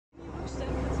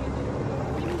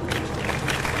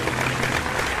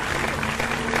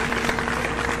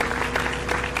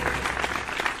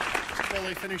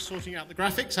finished sorting out the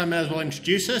graphics, I may as well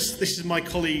introduce us. This is my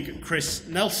colleague Chris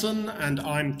Nelson, and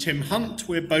I'm Tim Hunt.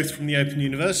 We're both from the Open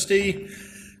University,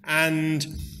 and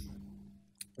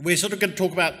we're sort of going to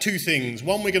talk about two things.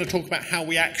 One, we're going to talk about how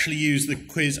we actually use the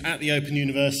quiz at the Open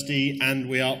University, and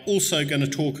we are also going to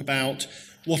talk about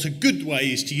what are good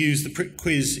ways to use the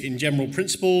quiz in general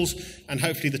principles, and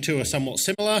hopefully the two are somewhat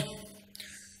similar.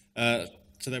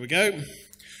 So there we go.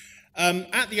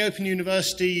 At the Open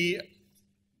University,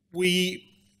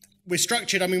 we're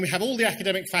structured, we have all the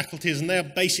academic faculties and they're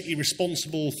basically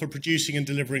responsible for producing and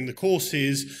delivering the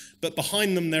courses, but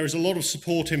behind them there is a lot of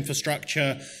support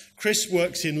infrastructure. Chris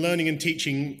works in learning and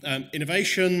teaching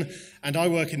innovation, and I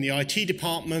work in the IT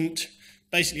department.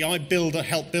 Basically, I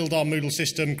help build our Moodle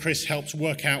system. Chris helps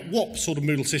work out what sort of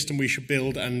Moodle system we should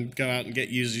build and go out and get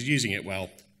users using it well.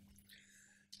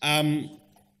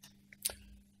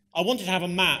 I wanted to have a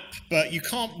map, but you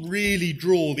can't really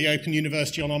draw the Open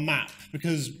University on our map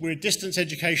because we're a distance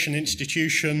education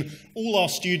institution. All our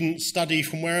students study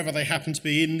from wherever they happen to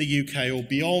be in the UK or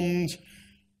beyond.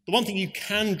 The one thing you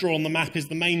can draw on the map is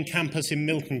the main campus in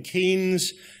Milton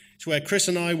Keynes. It's where Chris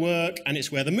and I work, and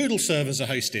it's where the Moodle servers are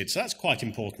hosted, so that's quite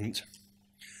important.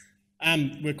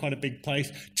 And we're quite a big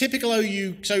place. Typical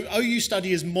OU, so OU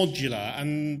study is modular,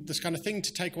 and this kind of thing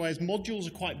to take away is modules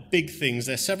are quite big things.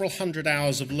 They're several hundred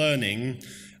hours of learning,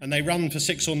 and they run for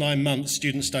 6 or 9 months.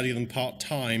 Students study them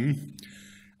part-time.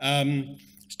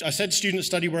 I said students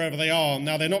study wherever they are.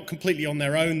 Now, they're not completely on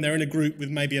their own. They're in a group with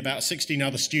maybe about 16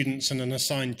 other students and an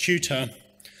assigned tutor.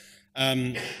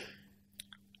 And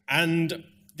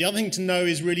the other thing to know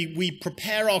is really we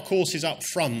prepare our courses up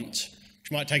front,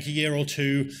 which might take a year or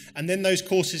two, and then those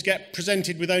courses get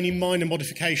presented with only minor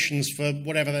modifications for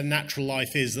whatever their natural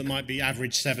life is. That might be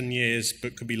average 7 years,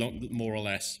 but could be more or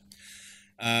less.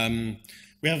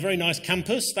 We have a very nice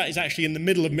campus. That is actually in the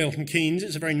middle of Milton Keynes.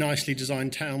 It's a very nicely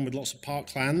designed town with lots of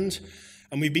parkland.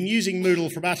 And we've been using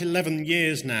Moodle for about 11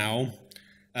 years now,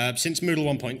 since Moodle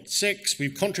 1.6.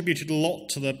 We've contributed a lot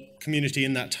to the community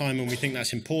in that time, and we think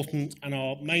that's important. And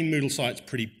our main Moodle site's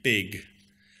pretty big.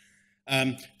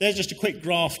 There's just a quick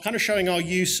graph kind of showing our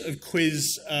use of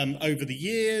quiz over the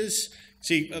years.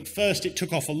 See, at first it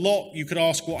took off a lot. You could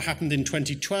ask what happened in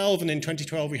 2012, and in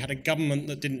 2012 we had a government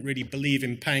that didn't really believe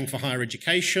in paying for higher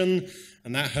education,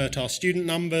 and that hurt our student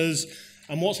numbers.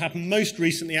 And what's happened most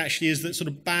recently actually is that sort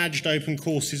of badged open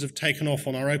courses have taken off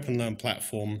on our OpenLearn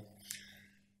platform.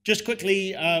 Just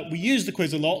quickly, we use the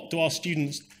quiz a lot. Do our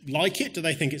students like it? Do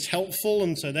they think it's helpful?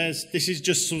 And so this is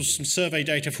just sort of some survey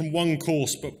data from one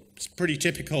course, but it's pretty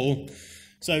typical.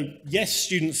 So yes,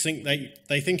 students think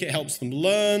they think it helps them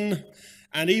learn,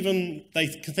 and even they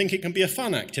think it can be a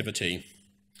fun activity.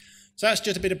 So that's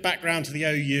just a bit of background to the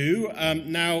OU.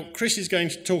 Now, Chris is going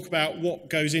to talk about what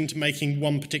goes into making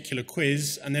one particular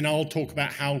quiz, and then I'll talk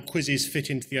about how quizzes fit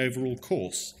into the overall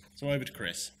course. So over to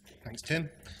Chris. Thanks, Tim.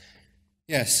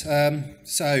 Yes,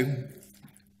 so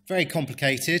very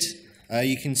complicated.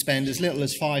 You can spend as little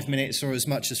as 5 minutes or as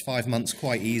much as 5 months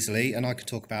quite easily, and I could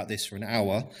talk about this for an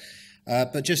hour.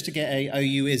 But just to get a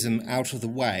OUism out of the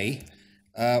way,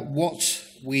 what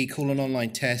we call an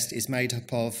online test is made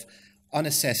up of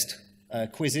unassessed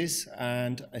quizzes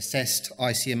and assessed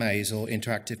ICMAs, or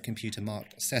interactive computer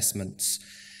marked assessments.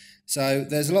 So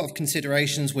there's a lot of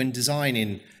considerations when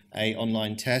designing an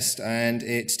online test, and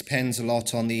it depends a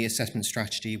lot on the assessment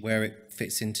strategy, where it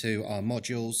fits into our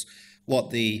modules, what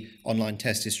the online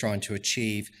test is trying to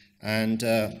achieve, and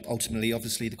ultimately,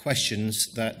 obviously, the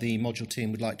questions that the module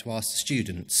team would like to ask the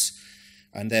students,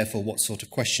 and therefore what sort of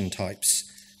question types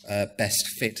best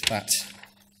fit that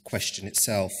question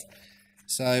itself.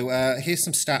 So here's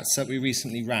some stats that we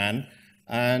recently ran,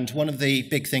 and one of the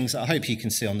big things that I hope you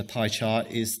can see on the pie chart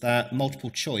is that multiple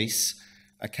choice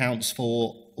accounts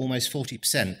for almost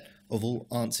 40% of all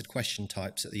answered question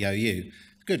types at the OU.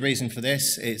 Good reason for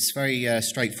this: it's very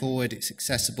straightforward, it's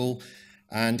accessible,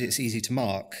 and it's easy to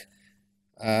mark.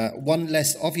 One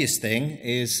less obvious thing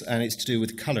is, and it's to do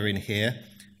with colour in here,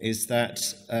 is that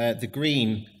the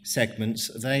green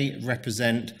segments, they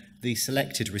represent the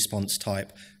selected response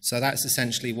type. So that's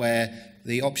essentially where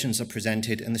the options are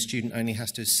presented and the student only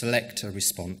has to select a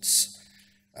response.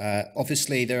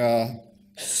 Obviously, there are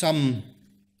some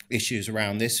issues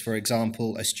around this. For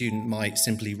example, a student might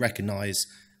simply recognise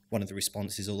one of the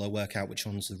responses, or they'll work out which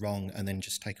one's the wrong and then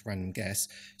just take a random guess.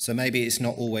 So maybe it's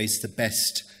not always the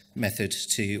best method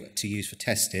to use for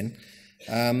testing.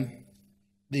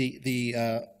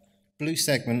 The blue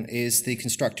segment is the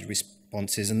constructed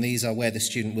responses, and these are where the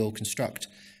student will construct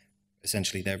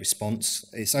essentially their response.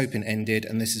 It's open-ended,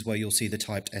 and this is where you'll see the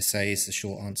typed essays, the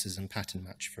short answers, and pattern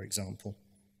match, for example.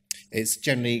 It's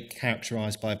generally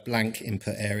characterised by a blank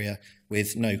input area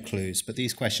with no clues, but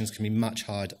these questions can be much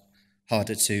harder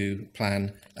to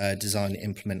plan, design,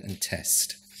 implement and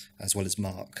test, as well as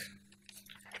mark.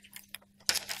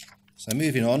 So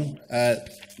moving on, the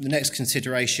next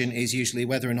consideration is usually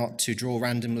whether or not to draw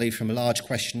randomly from a large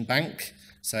question bank,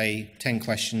 say 10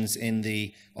 questions in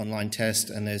the online test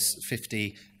and there's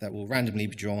 50 that will randomly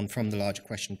be drawn from the larger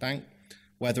question bank,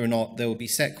 whether or not there will be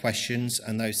set questions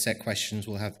and those set questions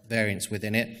will have variance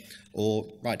within it, or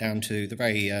right down to the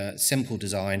very simple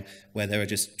design where there are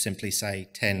just simply, say,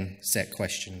 10 set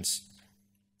questions.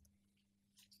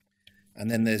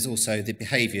 And then there's also the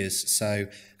behaviours. So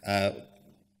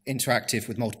interactive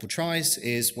with multiple tries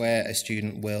is where a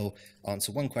student will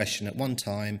answer one question at one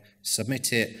time,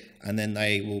 submit it, and then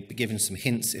they will be given some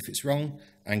hints if it's wrong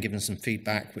and given some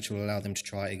feedback which will allow them to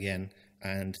try again,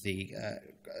 and the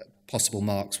possible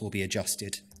marks will be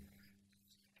adjusted.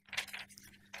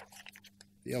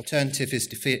 The alternative is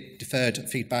deferred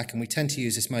feedback, and we tend to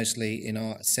use this mostly in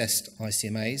our assessed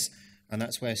ICMAs, and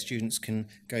that's where students can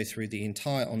go through the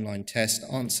entire online test,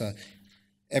 answer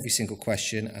every single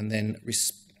question, and then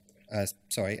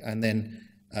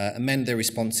amend their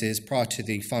responses prior to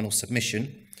the final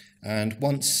submission. And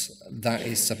once that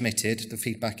is submitted, the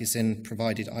feedback is then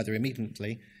provided either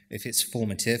immediately if it's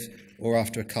formative or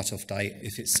after a cut-off date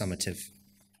if it's summative.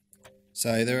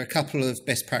 So there are a couple of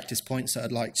best practice points that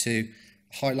I'd like to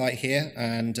highlight here,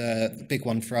 and the big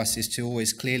one for us is to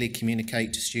always clearly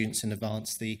communicate to students in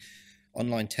advance the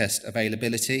online test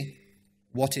availability,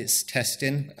 what it's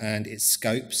testing and its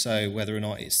scope, so whether or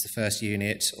not it's the first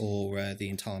unit or the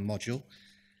entire module,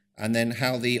 and then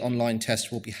how the online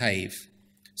test will behave.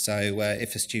 So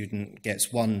if a student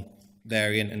gets one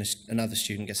variant and another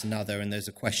student gets another and there's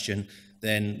a question,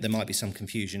 then there might be some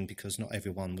confusion because not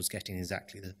everyone was getting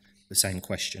exactly the same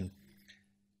question.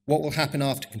 What will happen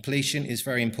after completion is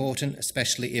very important,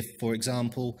 especially if, for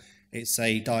example, it's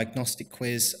a diagnostic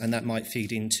quiz and that might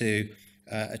feed into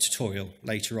a tutorial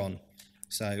later on.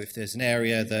 So if there's an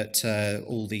area that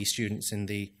all the students in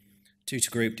the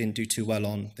tutor group didn't do too well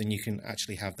on, then you can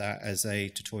actually have that as a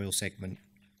tutorial segment.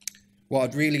 What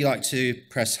I'd really like to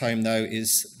press home, though,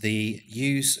 is the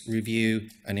use, review,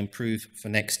 and improve for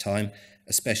next time,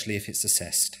 especially if it's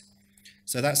assessed.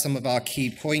 So that's some of our key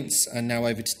points, and now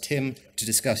over to Tim to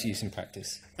discuss use in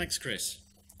practice. Thanks, Chris.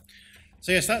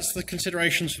 So yes, that's the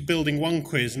considerations for building one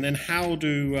quiz, and then how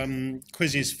do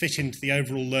quizzes fit into the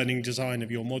overall learning design of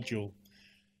your module?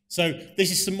 So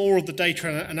this is some more of the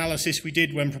data analysis we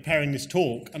did when preparing this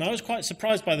talk, and I was quite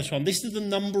surprised by this one. This is the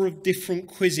number of different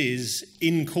quizzes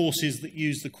in courses that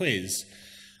use the quiz.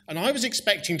 And I was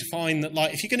expecting to find that,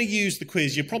 like, if you're going to use the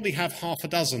quiz, you probably have half a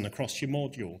dozen across your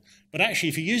module. But actually,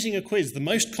 if you're using a quiz, the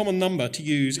most common number to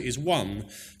use is 1.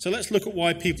 So let's look at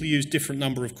why people use different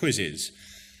number of quizzes.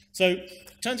 So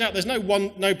it turns out there's no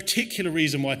particular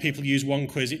reason why people use one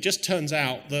quiz. It just turns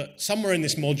out that somewhere in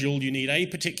this module you need a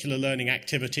particular learning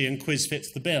activity and quiz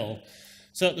fits the bill.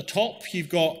 So at the top you've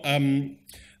got,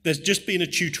 there's just been a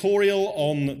tutorial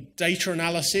on data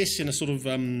analysis in a sort of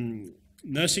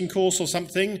nursing course or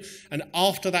something, and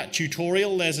after that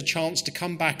tutorial there's a chance to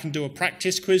come back and do a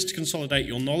practice quiz to consolidate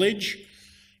your knowledge.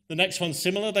 The next one's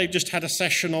similar. They've just had a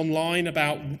session online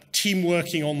about team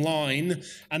working online,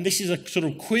 and this is a sort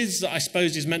of quiz that I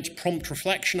suppose is meant to prompt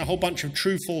reflection, a whole bunch of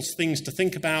true, false things to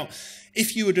think about.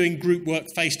 If you were doing group work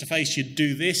face-to-face, you'd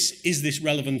do this. Is this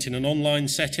relevant in an online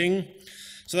setting?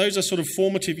 So those are sort of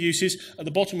formative uses. At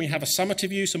the bottom we have a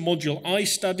summative use. A module I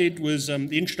studied was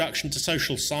the Introduction to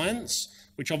Social Science,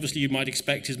 which obviously you might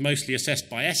expect is mostly assessed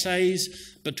by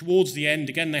essays, but towards the end,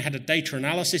 again, they had a data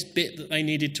analysis bit that they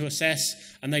needed to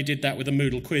assess, and they did that with a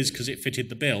Moodle quiz because it fitted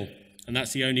the bill, and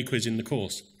that's the only quiz in the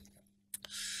course.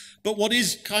 But what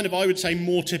is kind of, I would say,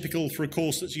 more typical for a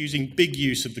course that's using big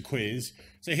use of the quiz,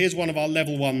 so here's one of our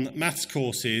level 1 maths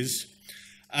courses.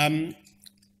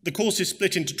 The course is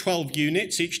split into 12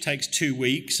 units, each takes 2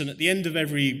 weeks, and at the end of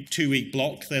every 2-week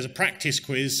block there's a practice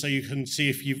quiz so you can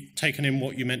see if you've taken in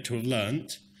what you meant to have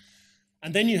learnt.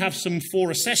 And then you have some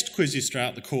 4 assessed quizzes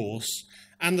throughout the course,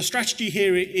 and the strategy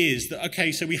here is that,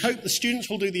 okay, so we hope the students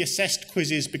will do the assessed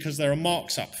quizzes because there are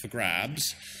marks up for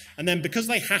grabs, and then because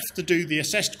they have to do the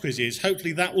assessed quizzes,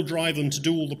 hopefully that will drive them to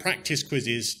do all the practice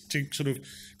quizzes to sort of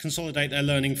consolidate their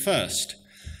learning first.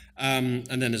 And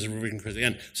then there's a revision quiz at the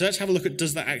end. So let's have a look at,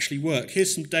 does that actually work?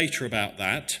 Here's some data about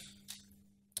that.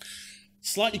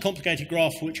 Slightly complicated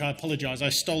graph, for which I apologise. I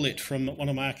stole it from one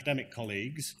of my academic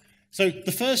colleagues. So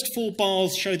the first 4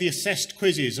 bars show the assessed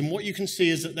quizzes, and what you can see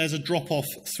is that there's a drop-off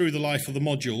through the life of the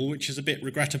module, which is a bit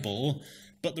regrettable.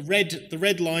 But the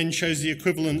red line shows the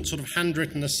equivalent sort of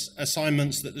handwritten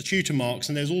assignments that the tutor marks,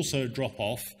 and there's also a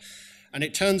drop-off. And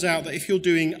it turns out that if you're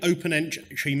doing open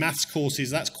entry maths courses,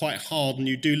 that's quite hard, and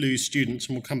you do lose students,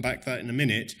 and we'll come back to that in a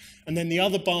minute. And then the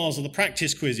other bars are the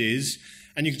practice quizzes,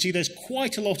 and you can see there's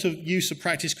quite a lot of use of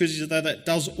practice quizzes there that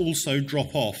does also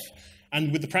drop off.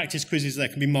 And with the practice quizzes, there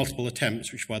can be multiple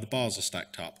attempts, which is why the bars are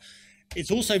stacked up. It's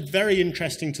also very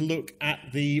interesting to look at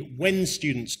the when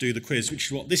students do the quiz, which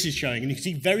is what this is showing. And you can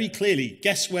see very clearly,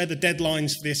 guess where the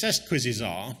deadlines for the assessed quizzes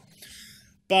are.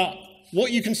 But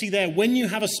what you can see there, when you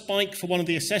have a spike for one of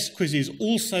the assessed quizzes,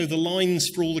 also the lines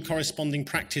for all the corresponding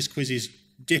practice quizzes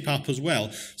dip up as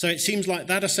well. So it seems like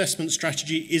that assessment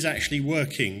strategy is actually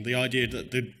working, the idea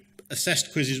that the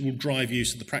assessed quizzes will drive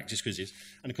use of the practice quizzes.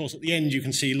 And of course, at the end, you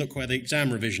can see, look where the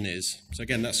exam revision is. So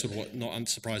again, that's sort of not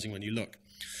unsurprising when you look.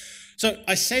 So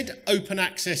I said open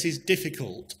access is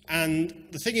difficult. And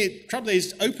the trouble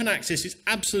is, open access is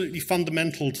absolutely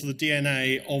fundamental to the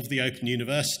DNA of the Open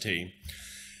University.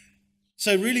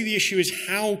 So really the issue is,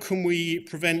 how can we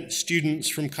prevent students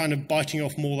from kind of biting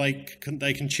off more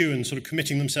they can chew and sort of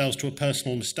committing themselves to a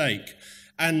personal mistake?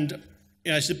 And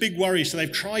it's a big worry. So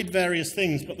they've tried various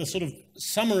things, but the sort of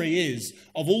summary is,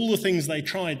 of all the things they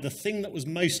tried, the thing that was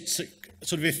most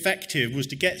sort of effective was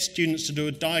to get students to do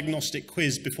a diagnostic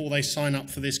quiz before they sign up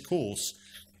for this course.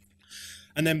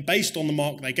 And then based on the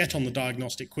mark they get on the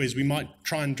diagnostic quiz, we might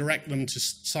try and direct them to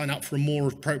sign up for a more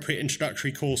appropriate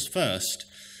introductory course first.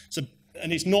 So,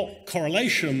 and it's not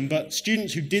correlation, but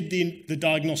students who did the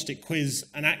diagnostic quiz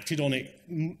and acted on it,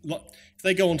 if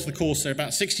they go onto the course, they're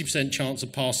about 60% chance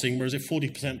of passing, whereas if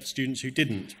 40% for students who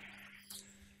didn't.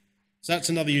 So that's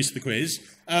another use of the quiz.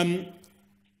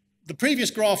 The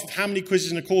previous graph of how many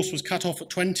quizzes in a course was cut off at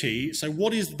 20. So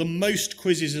what is the most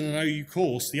quizzes in an OU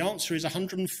course? The answer is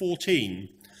 114.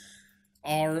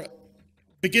 Our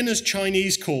beginner's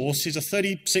Chinese course is a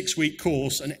 36-week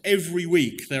course, and every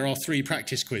week there are 3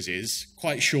 practice quizzes,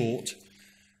 quite short.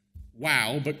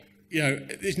 Wow, but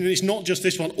it's not just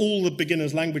this one. All the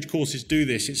beginner's language courses do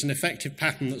this. It's an effective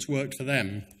pattern that's worked for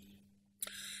them.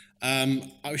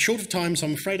 I was short of time, so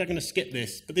I'm afraid I'm going to skip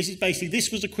this. But this is basically,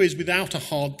 this was a quiz without a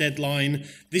hard deadline.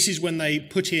 This is when they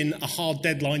put in a hard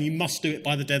deadline. You must do it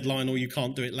by the deadline or you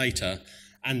can't do it later.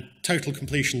 And total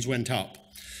completions went up.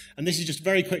 And this is just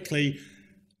very quickly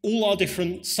all our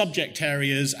different subject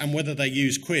areas and whether they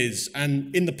use quiz.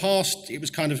 And in the past, it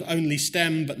was kind of only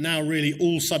STEM, but now really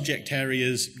all subject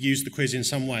areas use the quiz in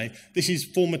some way. This is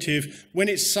formative. When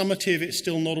it's summative, it's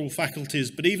still not all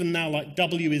faculties, but even now, like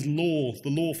W is law,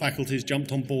 the law faculties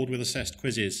jumped on board with assessed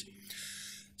quizzes.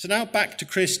 So now back to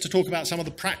Chris to talk about some of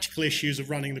the practical issues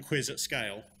of running the quiz at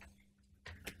scale.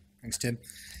 Thanks, Tim.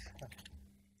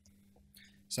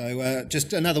 So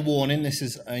just another warning, this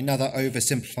is another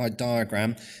oversimplified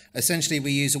diagram. Essentially,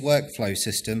 we use a workflow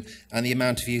system, and the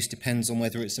amount of use depends on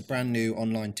whether it's a brand new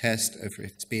online test, or if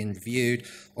it's being reviewed,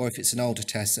 or if it's an older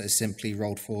test that is simply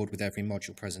rolled forward with every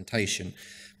module presentation.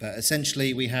 But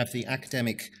essentially, we have the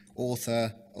academic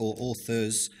author or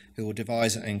authors who will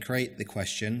devise and create the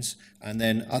questions, and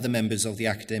then other members of the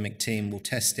academic team will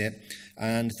test it,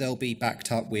 and they'll be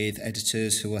backed up with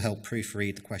editors who will help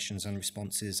proofread the questions and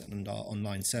responses, and our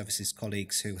online services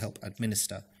colleagues who help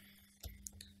administer.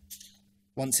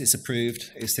 Once it's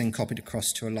approved, it's then copied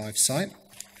across to a live site.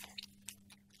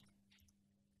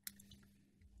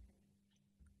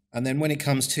 And then when it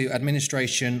comes to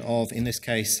administration of, in this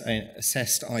case, an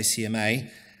assessed ICMA,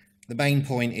 the main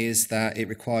point is that it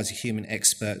requires a human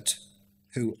expert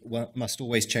who must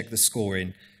always check the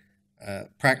scoring.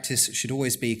 Practice should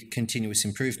always be continuous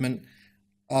improvement.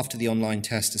 After the online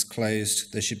test is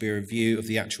closed, there should be a review of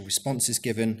the actual responses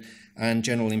given and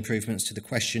general improvements to the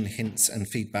question, hints and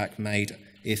feedback made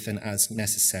if and as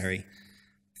necessary.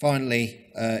 Finally,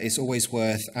 it's always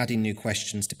worth adding new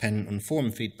questions dependent on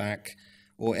forum feedback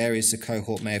or areas the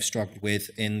cohort may have struggled with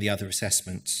in the other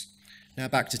assessments. Now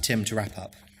back to Tim to wrap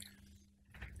up.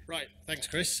 Right, thanks,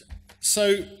 Chris.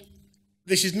 So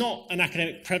this is not an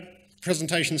academic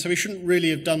presentation, so we shouldn't really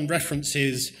have done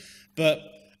references, but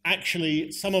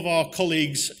actually some of our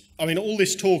colleagues, I mean, all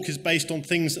this talk is based on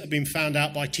things that have been found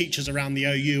out by teachers around the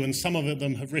OU, and some of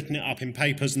them have written it up in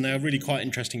papers, and they're really quite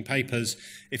interesting papers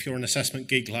if you're an assessment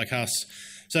geek like us.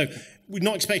 So we're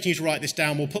not expecting you to write this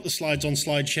down. We'll put the slides on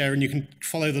SlideShare, and you can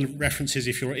follow the references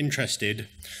if you're interested.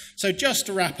 So just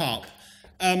to wrap up,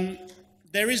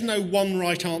 there is no one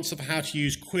right answer for how to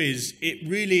use quiz. It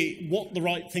really, what the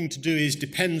right thing to do is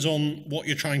depends on what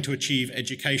you're trying to achieve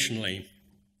educationally.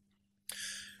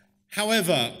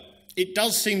 However, it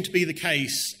does seem to be the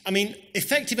case. I mean,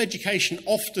 effective education,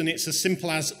 often it's as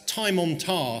simple as time on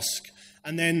task,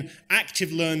 and then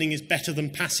active learning is better than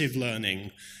passive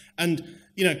learning. And,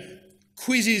 you know,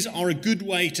 quizzes are a good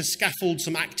way to scaffold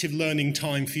some active learning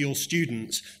time for your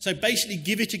students. So basically,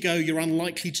 give it a go. You're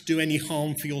unlikely to do any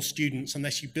harm for your students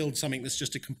unless you build something that's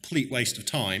just a complete waste of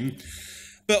time.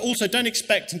 But also, don't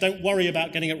expect and don't worry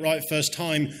about getting it right first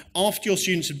time. After your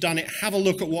students have done it, have a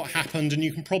look at what happened, and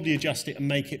you can probably adjust it and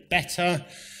make it better.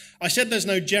 I said there's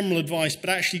no general advice,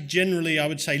 but actually, generally, I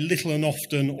would say little and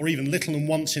often, or even little and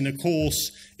once in a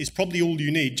course is probably all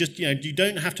you need. Just, you know, you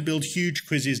don't have to build huge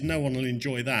quizzes. No one will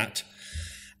enjoy that.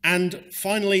 And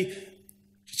finally,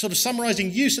 sort of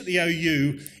summarising use at the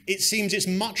OU, it seems it's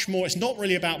much more, it's not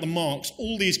really about the marks.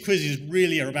 All these quizzes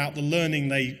really are about the learning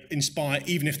they inspire,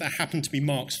 even if there happen to be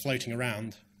marks floating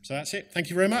around. So that's it. Thank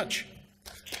you very much.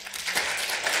 Well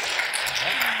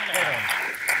done.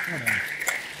 Well done.